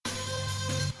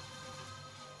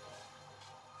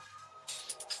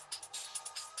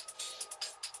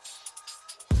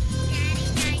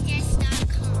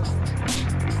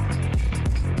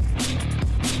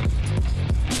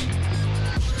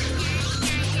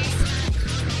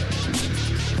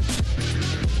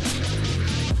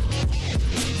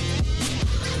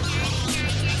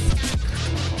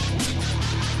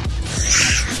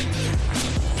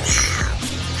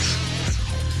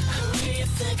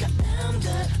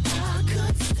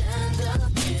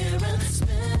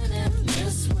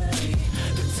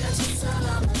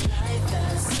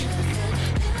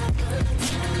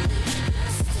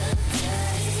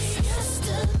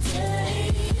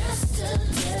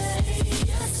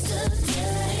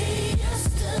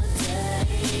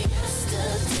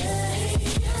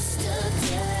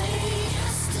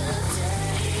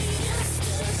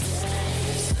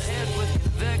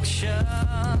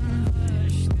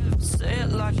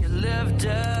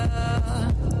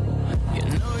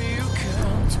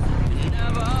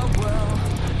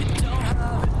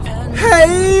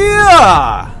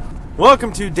Hey!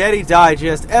 Welcome to Daddy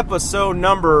Digest, episode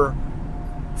number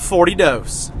 40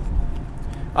 dose.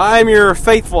 I'm your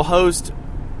faithful host,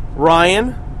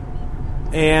 Ryan,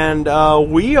 and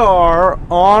we are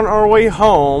on our way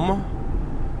home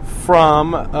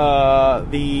from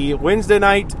the Wednesday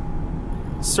night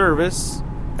service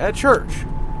at church.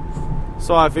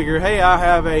 So I figured, hey, I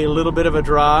have a little bit of a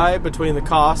drive between the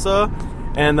Casa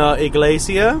and the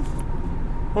Iglesia.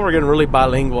 Well, we're getting really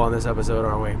bilingual on this episode,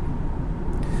 aren't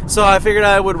we? So I figured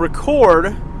I would record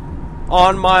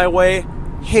on my way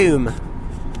home.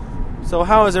 So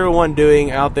how is everyone doing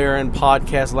out there in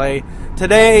podcast land?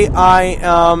 Today I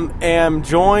am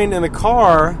joined in the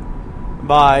car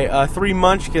by three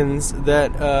munchkins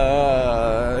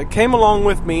that came along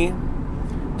with me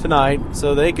tonight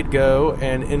so they could go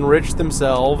and enrich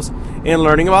themselves in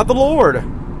learning about the Lord.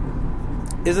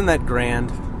 Isn't that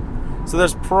grand? So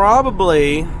there's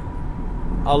probably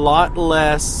a lot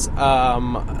less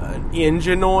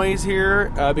engine noise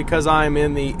here because I'm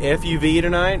in the FUV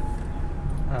tonight.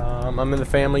 I'm in the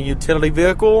family utility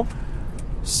vehicle,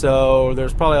 so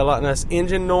there's probably a lot less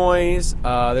engine noise.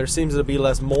 There seems to be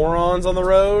less morons on the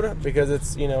road because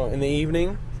it's, in the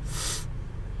evening.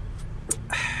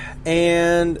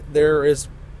 And there is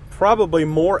probably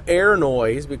more air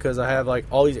noise because I have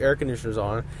all these air conditioners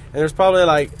on. And there's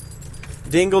probably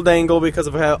dingle dangle because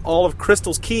of all of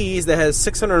Crystal's keys that has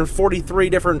 643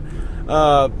 different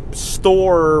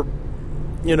store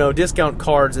discount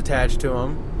cards attached to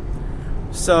them.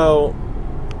 So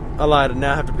I lied, and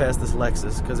now I have to pass this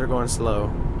Lexus because they're going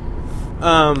slow.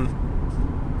 On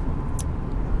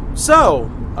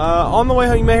the way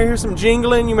home, you may hear some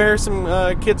jingling, you may hear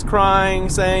some kids crying,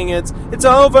 saying it's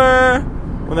over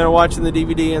when they're watching the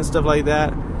DVD and stuff like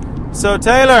that. So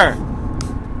Taylor,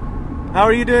 how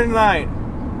are you doing tonight?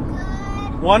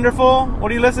 Good. Wonderful. What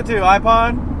do you listen to?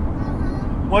 iPod?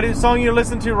 What is the song you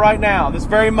listen to right now, this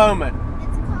very moment?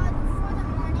 It's called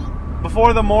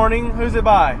Before the Morning. Before the Morning? Who's it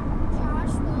by?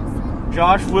 Josh Wilson.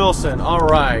 Josh Wilson. All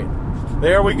right.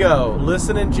 There we go.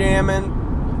 Listening,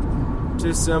 jamming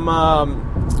to some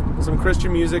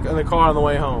Christian music in the car on the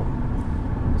way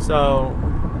home. So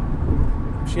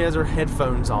she has her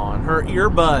headphones on, her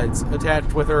earbuds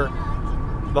attached with her,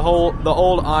 the old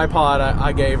iPod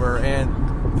I gave her, and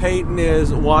Peyton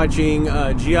is watching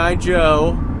G.I.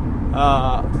 Joe.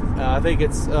 I think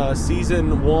it's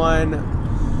season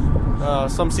 1,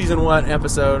 some season 1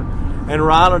 episode, and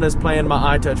Rylan is playing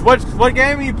my iTouch. What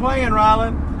game are you playing,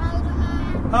 Rylan?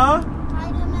 Spider-Man. Huh?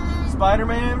 Spider-Man.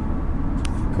 Spider-Man?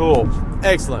 Cool.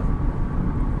 Excellent.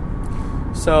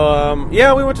 So,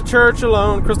 we went to church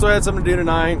alone. Crystal had something to do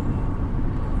tonight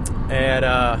at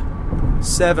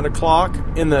 7 o'clock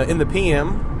in the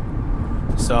PM.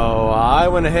 So I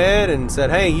went ahead and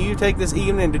said, hey, you take this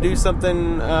evening to do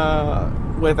something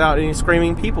without any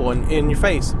screaming people in your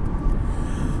face.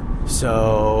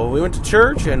 So we went to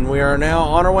church, and we are now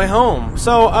on our way home.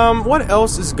 So what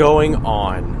else is going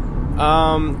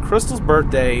on? Crystal's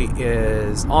birthday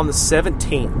is on the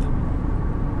 17th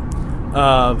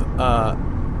of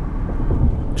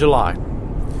July.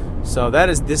 So that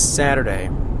is this Saturday.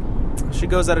 She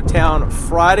goes out of town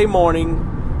Friday morning,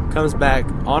 comes back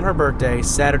on her birthday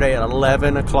Saturday at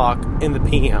 11 o'clock in the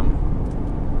PM.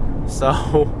 So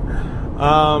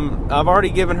I've already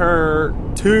given her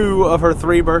 2 of her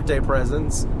 3 birthday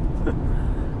presents.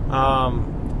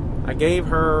 I gave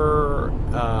her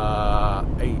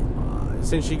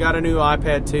since she got a new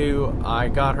iPad 2, I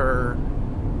got her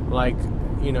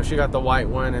she got the white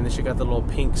one, and then she got the little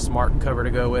pink smart cover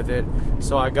to go with it.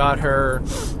 So I got her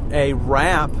a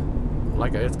wrap,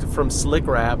 it's from Slick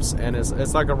Wraps, and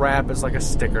it's like a wrap. It's like a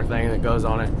sticker thing that goes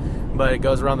on it, but it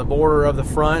goes around the border of the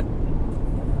front,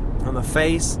 on the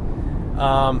face,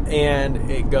 and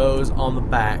it goes on the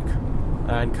back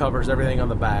and covers everything on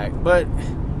the back. But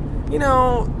you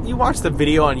watch the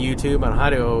video on YouTube on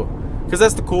how to, because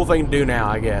that's the cool thing to do now,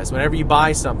 I guess. Whenever you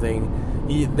buy something,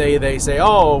 they say,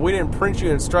 oh, we didn't print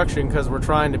you instruction because we're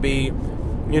trying to be,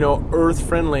 earth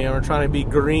friendly, and we're trying to be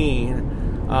green.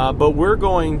 But we're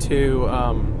going to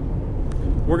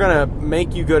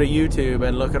make you go to YouTube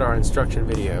and look at our instruction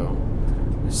video.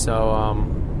 So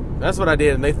that's what I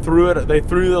did, and they threw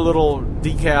the little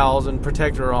decals and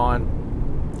protector on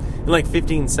in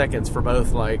 15 seconds for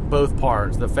both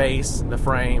parts, the face, the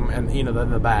frame, and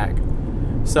the back.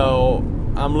 So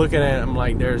I'm looking at it, I'm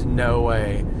like, there's no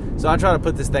way. So I try to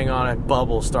put this thing on, and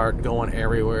bubbles start going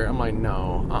everywhere. I'm like,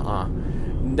 no,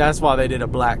 That's why they did a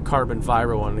black carbon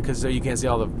fiber one, because so you can't see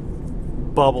all the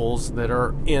bubbles that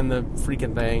are in the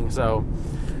freaking thing. So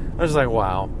I was just like,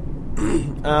 wow.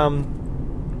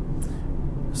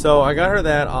 So I got her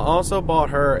that. I also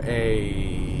bought her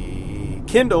a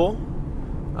Kindle.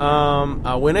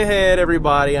 I went ahead,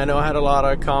 everybody. I know I had a lot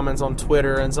of comments on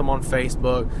Twitter and some on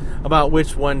Facebook about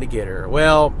which one to get her.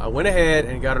 Well, I went ahead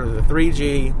and got her the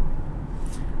 3G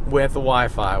with the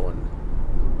Wi-Fi one.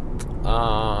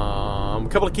 A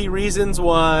couple of key reasons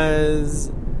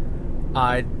was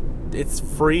it's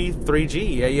free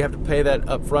 3G. Yeah, you have to pay that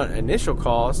upfront initial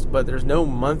cost, but there's no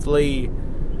monthly,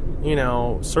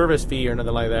 service fee or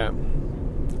nothing like that.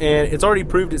 And it's already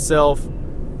proved itself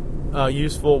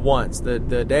useful once. The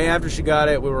day after she got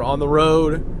it, we were on the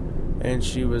road, and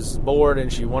she was bored,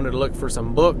 and she wanted to look for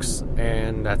some books,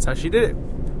 and that's how she did it.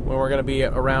 We weren't going to be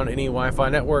around any Wi-Fi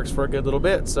networks for a good little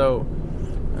bit, so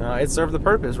it served the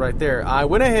purpose right there. I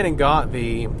went ahead and got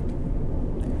the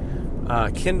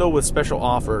Kindle with special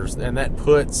offers, and that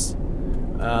puts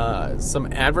some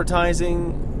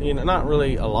advertising, not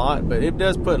really a lot, but it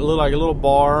does put a little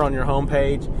bar on your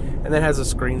homepage, and that has a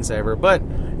screensaver. But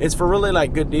it's for really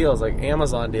like good deals, like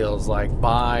Amazon deals, like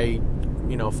buy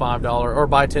 $5 or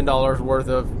buy $10 worth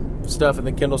of stuff in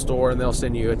the Kindle store, and they'll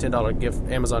send you a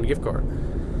 $10 Amazon gift card.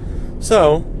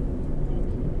 So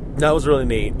that was really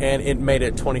neat, and it made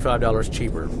it $25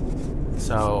 cheaper.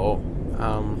 So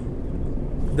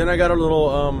then I got a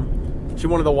little she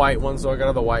wanted the white one, so I got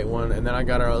her the white one, and then I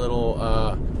got her a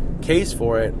little case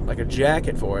for it, like a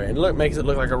jacket for it, and makes it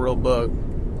look like a real book.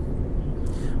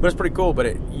 But it's pretty cool.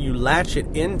 But you latch it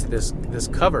into this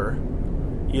cover.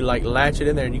 You latch it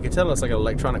in there, and you can tell it's like an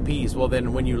electronic piece. Well,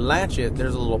 then when you latch it,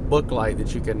 there's a little book light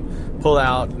that you can pull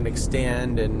out and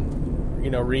extend and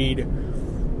read.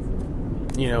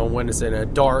 When it's in a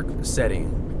dark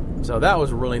setting. So that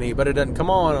was really neat. But it doesn't come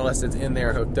on unless it's in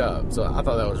there hooked up. So I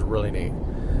thought that was really neat.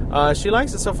 She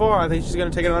likes it so far. I think she's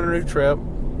going to take it on a new trip.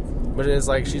 But it's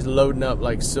like she's loading up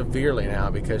like severely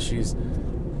now because she's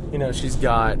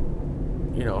got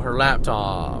her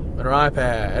laptop and her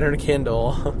iPad and her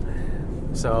Kindle.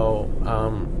 So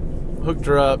hooked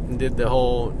her up and did the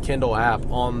whole Kindle app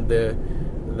on the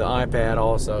iPad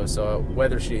also. So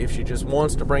if she just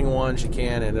wants to bring one, she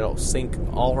can, and it'll sync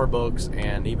all her books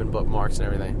and even bookmarks and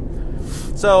everything.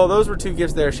 So those were 2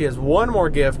 gifts there. She has one more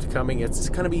gift coming. It's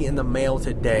going to be in the mail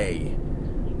today.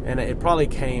 And it probably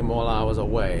came while I was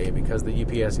away because the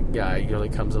UPS guy usually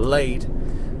comes late.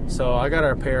 So I got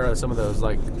her a pair of some of those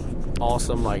like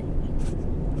awesome like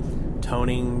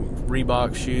toning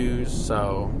Reebok shoes.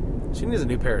 So she needs a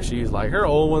new pair of shoes. Like her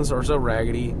old ones are so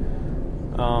raggedy.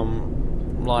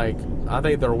 Like I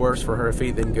think they're worse for her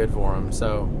feet than good for them.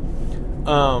 So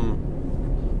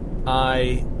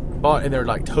I bought, and they're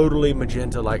like totally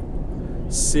magenta, like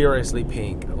seriously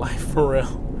pink, like for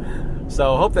real.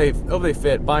 So hope they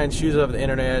fit. Buying shoes over the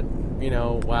internet,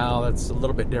 wow, that's a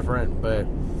little bit different, but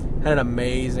had an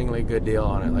amazingly good deal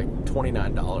on it, like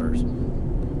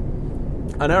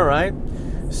 $29. I know, right?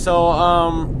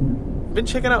 So been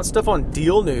checking out stuff on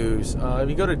Deal News. If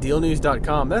you go to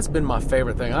dealnews.com, that's been my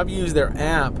favorite thing. I've used their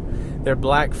app, their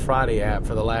Black Friday app,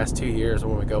 for the last 2 years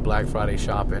when we go Black Friday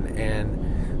shopping,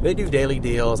 and they do daily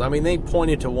deals. I mean, they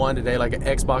pointed to one today, like an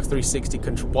Xbox 360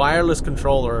 wireless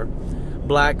controller,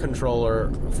 black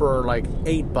controller, for like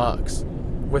 $8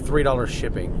 with $3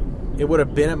 shipping. It would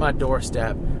have been at my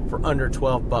doorstep for under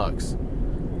 $12.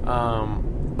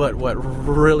 But what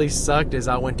really sucked is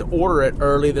I went to order it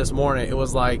early this morning. It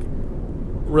was like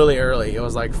really early. It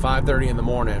was like 5:30 in the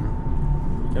morning,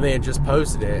 and they had just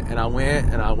posted it. And I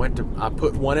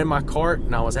put one in my cart,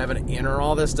 and I was having to enter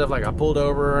all this stuff. Like I pulled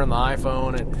over on the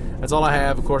iPhone, and that's all I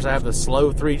have. Of course, I have the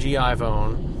slow 3G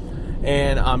iPhone,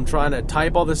 and I'm trying to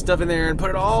type all this stuff in there and put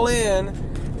it all in.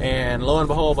 And lo and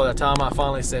behold, by the time I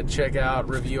finally said check out,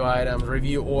 review items,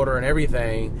 review order, and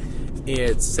everything,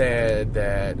 it said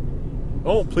that,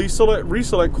 oh, please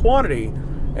reselect quantity.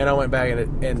 And I went back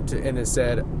and it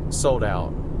said sold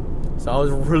out. So I was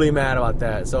really mad about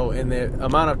that. So in the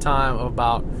amount of time of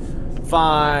about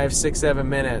 5, 6, 7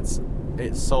 minutes,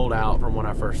 it sold out from when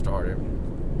I first started.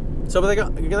 So but they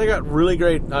got really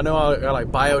great. I know I got like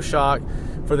BioShock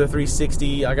for the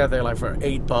 360. I got there like for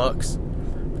 $8,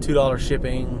 $2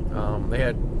 shipping. They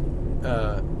had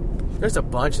there's a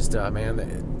bunch of stuff, man.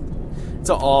 It's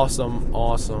an awesome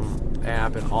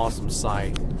app and awesome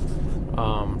site.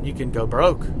 You can go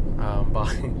broke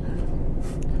by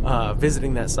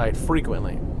visiting that site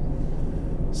frequently.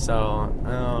 So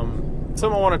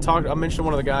something I want to talk. I mentioned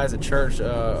one of the guys at church,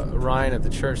 Ryan at the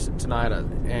church tonight,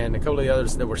 and a couple of the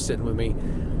others that were sitting with me,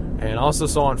 and also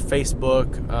saw on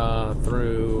Facebook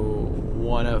through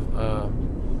one of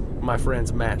my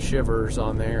friends, Matt Shivers,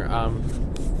 on there.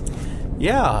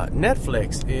 Yeah,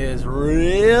 Netflix is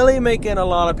really making a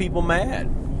lot of people mad.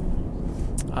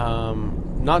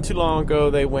 not too long ago,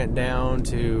 they went down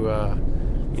to,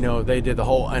 they did the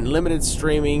whole unlimited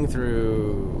streaming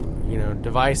through,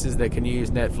 devices that can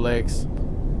use Netflix.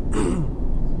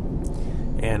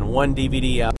 And one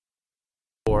DVD out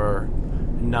for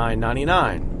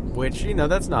 $9.99, which,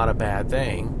 that's not a bad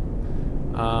thing.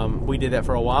 We did that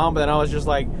for a while, but then I was just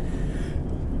like,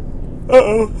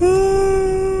 uh-oh,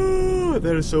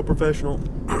 that is so professional.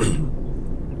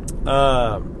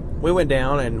 We went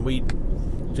down and we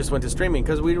just went to streaming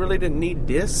because we really didn't need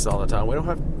discs all the time. We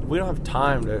don't have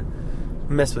time to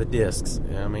mess with discs.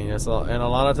 I mean, and a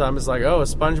lot of times it's like, oh,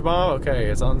 SpongeBob, okay,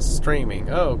 it's on streaming.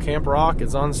 Oh, Camp Rock,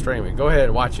 it's on streaming. Go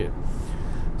ahead, watch it.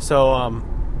 So,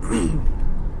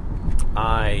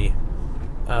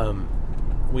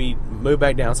 we moved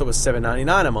back down, so it was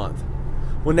 $7.99 a month.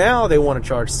 Well, now they want to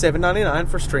charge $7.99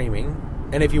 for streaming,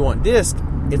 and if you want disc,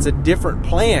 it's a different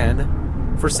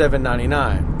plan for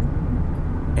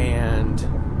 $7.99. And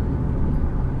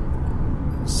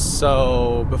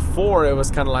so before it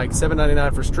was kind of like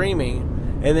 $7.99 for streaming,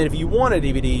 and then if you want a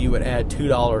DVD, you would add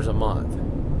 $2 a month.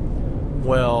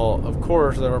 Well, of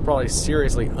course, they were probably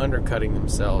seriously undercutting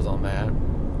themselves on that,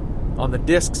 on the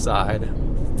disc side.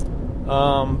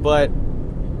 But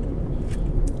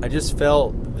I just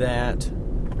felt that,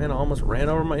 man, I almost ran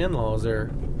over my in-laws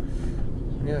there.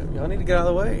 Yeah, y'all need to get out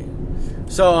of the way.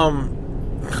 So,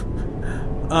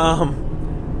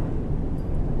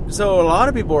 so a lot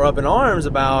of people are up in arms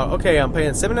about, okay, I'm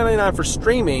paying $7.99 for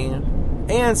streaming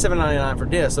and $7.99 for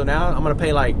disc. So now I'm going to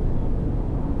pay like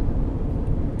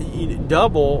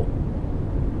double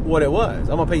what it was.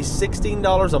 I'm going to pay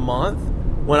 $16 a month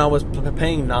when I was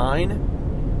paying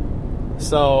 $9.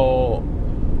 So,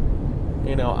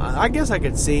 I guess I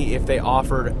could see if they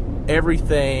offered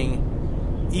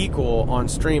everything equal on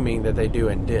streaming that they do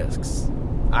in discs.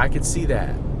 I could see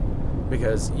that.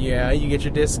 Because, yeah, you get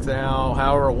your discs now,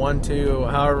 however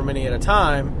many at a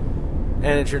time,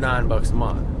 and it's your $9 a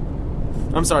month.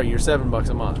 I'm sorry, your $7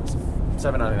 a month.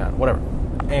 $7.99, whatever.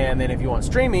 And then if you want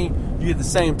streaming, you get the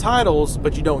same titles,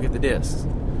 but you don't get the discs.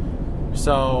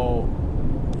 So,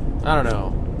 I don't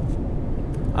know.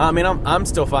 I mean, I'm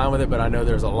still fine with it, but I know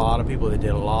there's a lot of people that did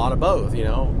a lot of both,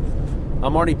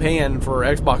 I'm already paying for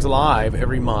Xbox Live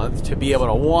every month to be able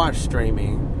to watch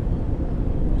streaming.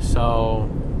 So,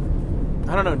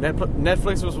 I don't know.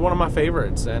 Netflix was one of my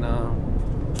favorites, and I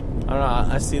don't know.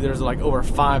 I see there's like over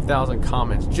 5,000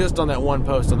 comments just on that one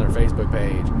post on their Facebook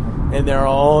page, and they're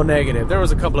all negative. There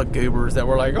was a couple of goobers that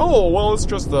were like, "Oh, well, it's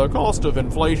just the cost of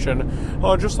inflation,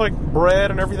 just like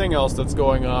bread and everything else that's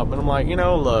going up." And I'm like,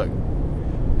 look,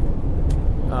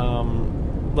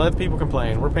 let people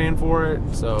complain. We're paying for it,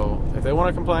 so if they want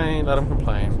to complain, let them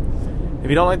complain. If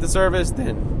you don't like the service,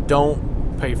 then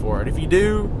don't pay for it. If you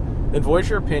do, then voice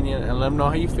your opinion and let them know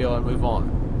how you feel and move on.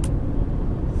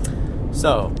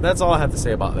 So, that's all I have to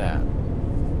say about that.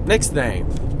 Next thing.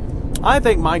 I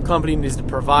think my company needs to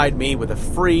provide me with a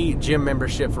free gym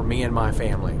membership for me and my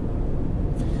family.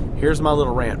 Here's my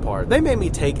little rant part. They made me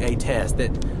take a test,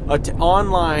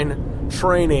 online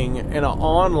training and an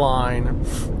online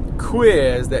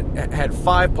quiz that had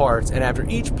 5 parts, and after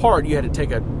each part you had to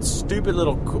take a stupid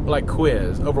little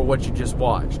quiz over what you just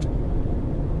watched.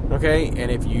 Okay, and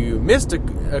if you missed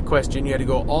a question, you had to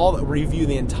go review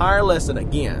the entire lesson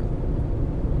again.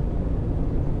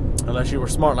 Unless you were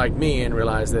smart like me and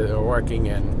realized that they were working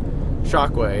in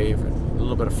Shockwave, a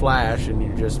little bit of Flash, and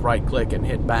you just right click and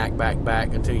hit back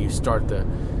until you start the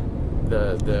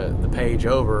page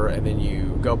over, and then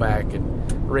you go back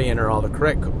and re-enter all the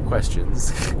correct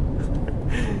questions.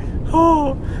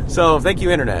 So thank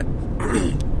you, Internet.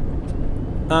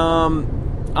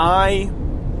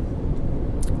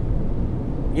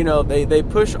 They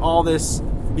push all this,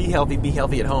 be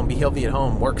healthy at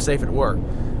home, work safe at work.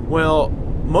 Well,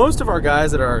 most of our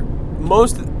guys I'd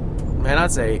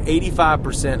say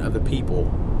 85% of the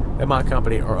people at my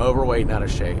company are overweight and out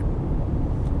of shape.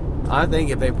 I think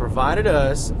if they provided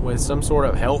us with some sort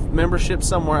of health membership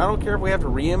somewhere, I don't care if we have to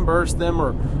reimburse them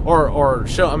or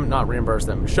show them, not reimburse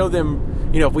them, show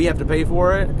them, if we have to pay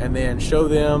for it, and then show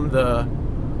them the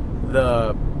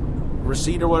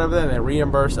receipt or whatever, and they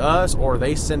reimburse us, or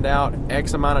they send out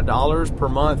X amount of dollars per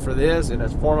month for this in a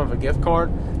form of a gift card,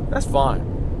 that's fine.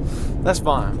 That's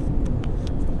fine.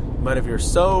 But if you're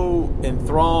so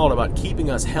enthralled about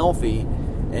keeping us healthy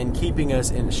and keeping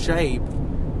us in shape,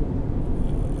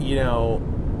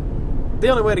 the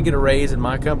only way to get a raise in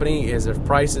my company is if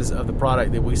prices of the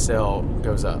product that we sell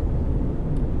goes up.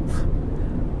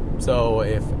 So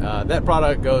if that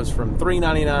product goes from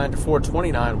 $3.99 to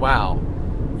 $4.29, wow,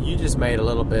 you just made a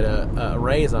little bit of a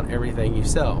raise on everything you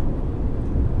sell.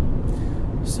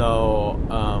 So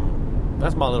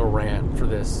that's my little rant for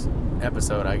this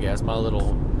episode, I guess. My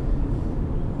little,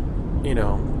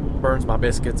 burns my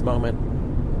biscuits moment.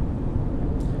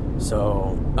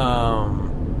 So,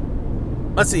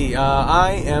 let's see.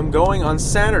 I am going on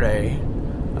Saturday.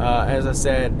 As I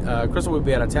said, Crystal will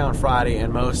be out of town Friday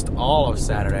and most all of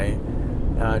Saturday.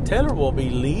 Taylor will be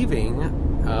leaving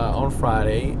on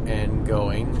Friday and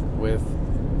going with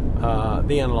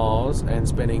the in-laws and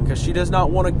spending, because she does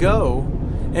not want to go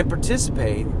and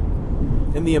participate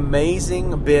in the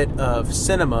amazing bit of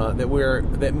cinema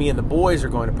that me and the boys are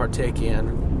going to partake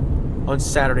in on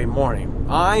Saturday morning.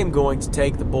 I am going to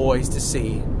take the boys to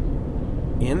see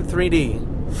in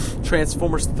 3D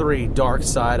Transformers 3: Dark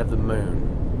Side of the Moon.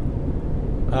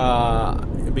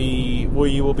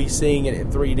 You will be seeing it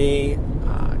in 3D.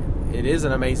 It is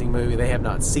an amazing movie. They have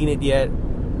not seen it yet.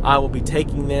 I will be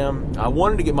taking them. I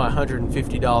wanted to get my $150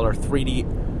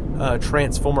 3D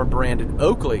Transformer branded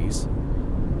Oakleys,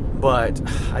 but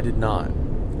I did not.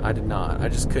 I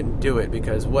just couldn't do it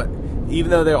because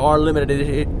even though there are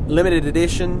limited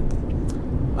edition,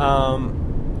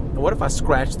 what if I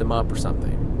scratched them up or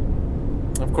something?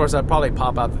 Of course, I'd probably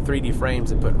pop out the 3D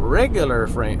frames and put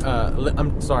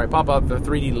pop out the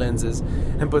 3D lenses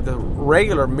and put the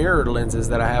regular mirrored lenses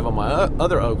that I have on my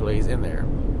other Oakleys in there.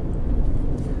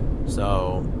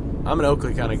 So, I'm an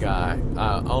Oakley kind of guy.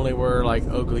 I only wear like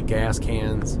Oakley gas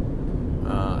cans.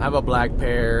 I have a black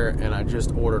pair, and I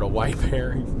just ordered a white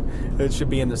pair. It should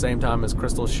be in the same time as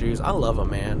Crystal's shoes. I love them,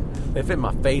 man. They fit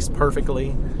my face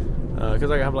perfectly.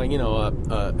 Because I have like,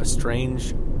 a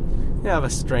strange... I have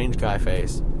a strange guy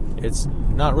face. It's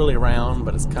not really round,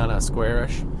 but it's kind of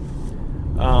squarish.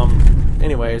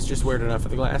 Anyway, it's just weird enough for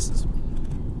the glasses.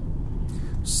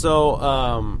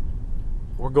 So,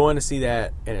 we're going to see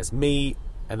that, and it's me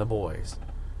and the boys.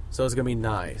 So it's going to be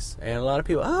nice. And a lot of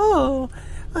people, oh,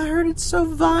 I heard it's so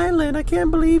violent. I can't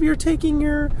believe you're taking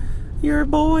your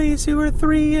boys who are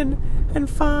 3 and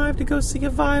 5 to go see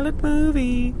a violent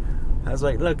movie. I was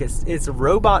like, look, it's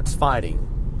robots fighting.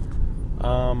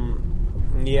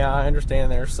 Yeah, I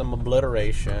understand there's some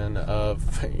obliteration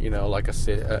of, like a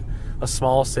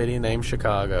small city named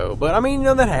Chicago. But, I mean,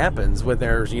 that happens when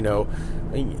there's,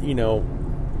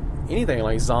 anything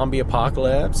like zombie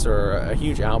apocalypse or a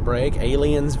huge outbreak,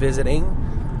 aliens visiting,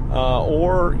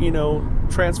 or,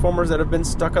 Transformers that have been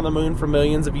stuck on the moon for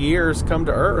millions of years come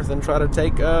to Earth and try to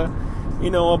take, a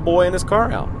boy in his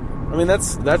car out. I mean,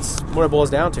 that's what it boils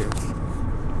down to.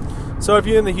 So if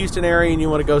you're in the Houston area and you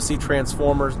want to go see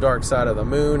Transformers Dark Side of the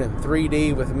Moon in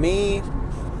 3D with me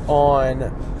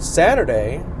on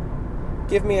Saturday,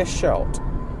 give me a shout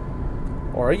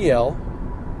or a yell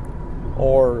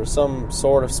or some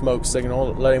sort of smoke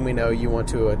signal letting me know you want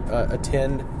to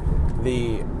attend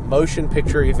the motion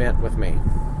picture event with me.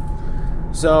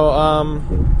 So, I'm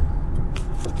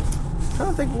trying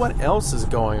to think what else is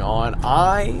going on.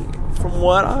 From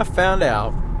what I found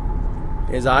out,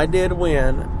 is I did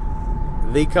win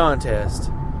the contest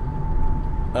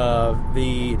to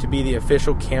be the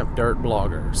official Camp Dirt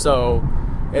blogger. So,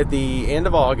 at the end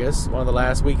of August, one of the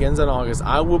last weekends in August,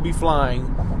 I will be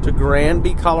flying to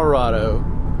Granby, Colorado,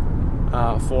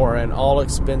 for an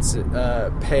all-expense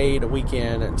paid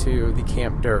weekend to the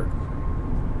Camp Dirt.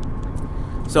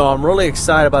 So I'm really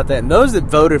excited about that. And those that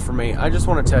voted for me, I just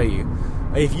want to tell you,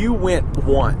 if you went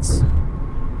once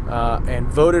and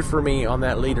voted for me on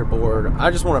that leaderboard,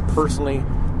 I just want to personally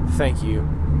thank you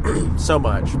so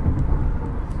much.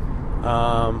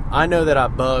 I know that I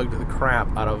bugged the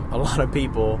crap out of a lot of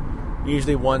people,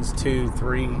 usually 1, 2,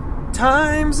 3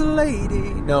 times a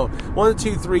lady. No, 1,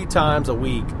 2, 3 times a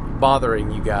week,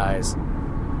 bothering you guys,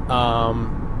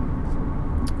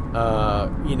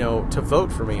 to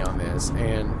vote for me on this.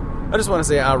 And I just want to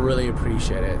say I really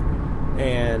appreciate it.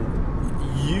 And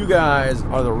you guys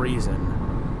are the reason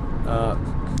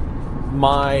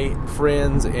my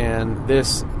friends and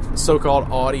this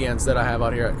so-called audience that I have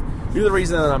out here, you're the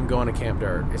reason that I'm going to Camp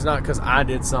Dirt. It's not because I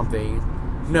did something.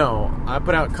 No, I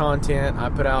put out content. I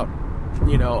put out,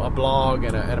 a blog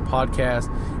and a podcast.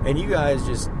 And you guys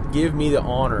just give me the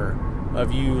honor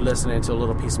of you listening to a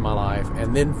little piece of my life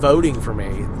and then voting for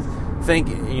me.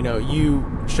 You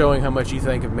showing how much you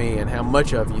think of me and how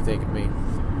much of you think of me.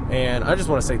 And I just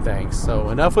want to say thanks. So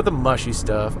enough with the mushy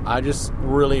stuff. I just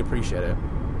really appreciate it.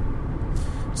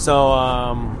 So,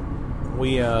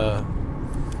 we're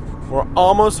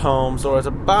almost home, so it's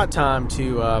about time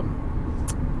to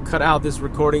cut out this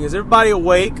recording. Is everybody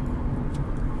awake?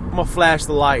 I'm going to flash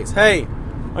the lights. Hey,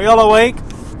 are y'all awake?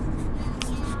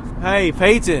 Hey,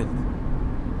 Peyton,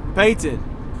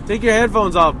 take your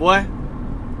headphones off, boy.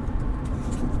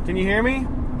 Can you hear me?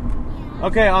 Yeah.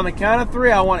 Okay, on the count of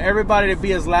 3, I want everybody to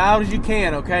be as loud as you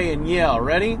can, okay, and yell.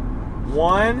 Ready?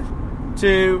 1,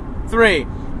 2, 3.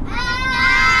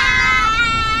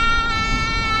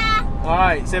 All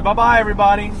right, say bye-bye,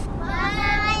 everybody.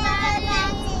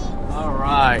 All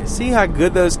right, see how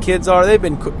good those kids are? They've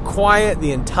been quiet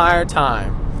the entire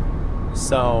time.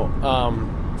 So, I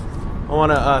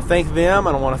want to thank them,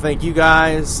 and I want to thank you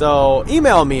guys. So,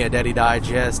 email me at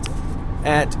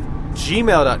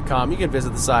daddydigest@gmail.com. You can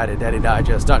visit the site at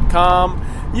daddydigest.com.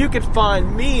 You can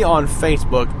find me on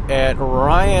Facebook at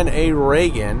Ryan A.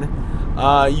 Reagan.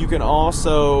 You can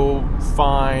also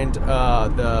find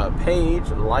the page,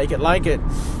 like it,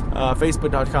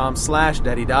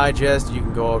 facebook.com/daddydigest. You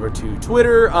can go over to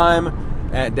Twitter. I'm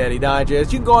at Daddy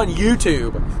Digest. You can go on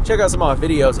YouTube. Check out some of my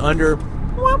videos under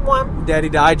Daddy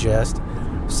Digest.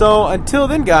 So until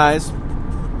then, guys,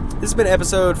 this has been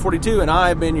episode 42, and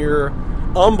I've been your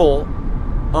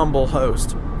humble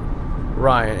host,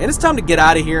 Ryan. And it's time to get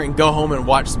out of here and go home and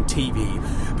watch some TV.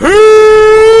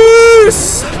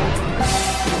 Peace!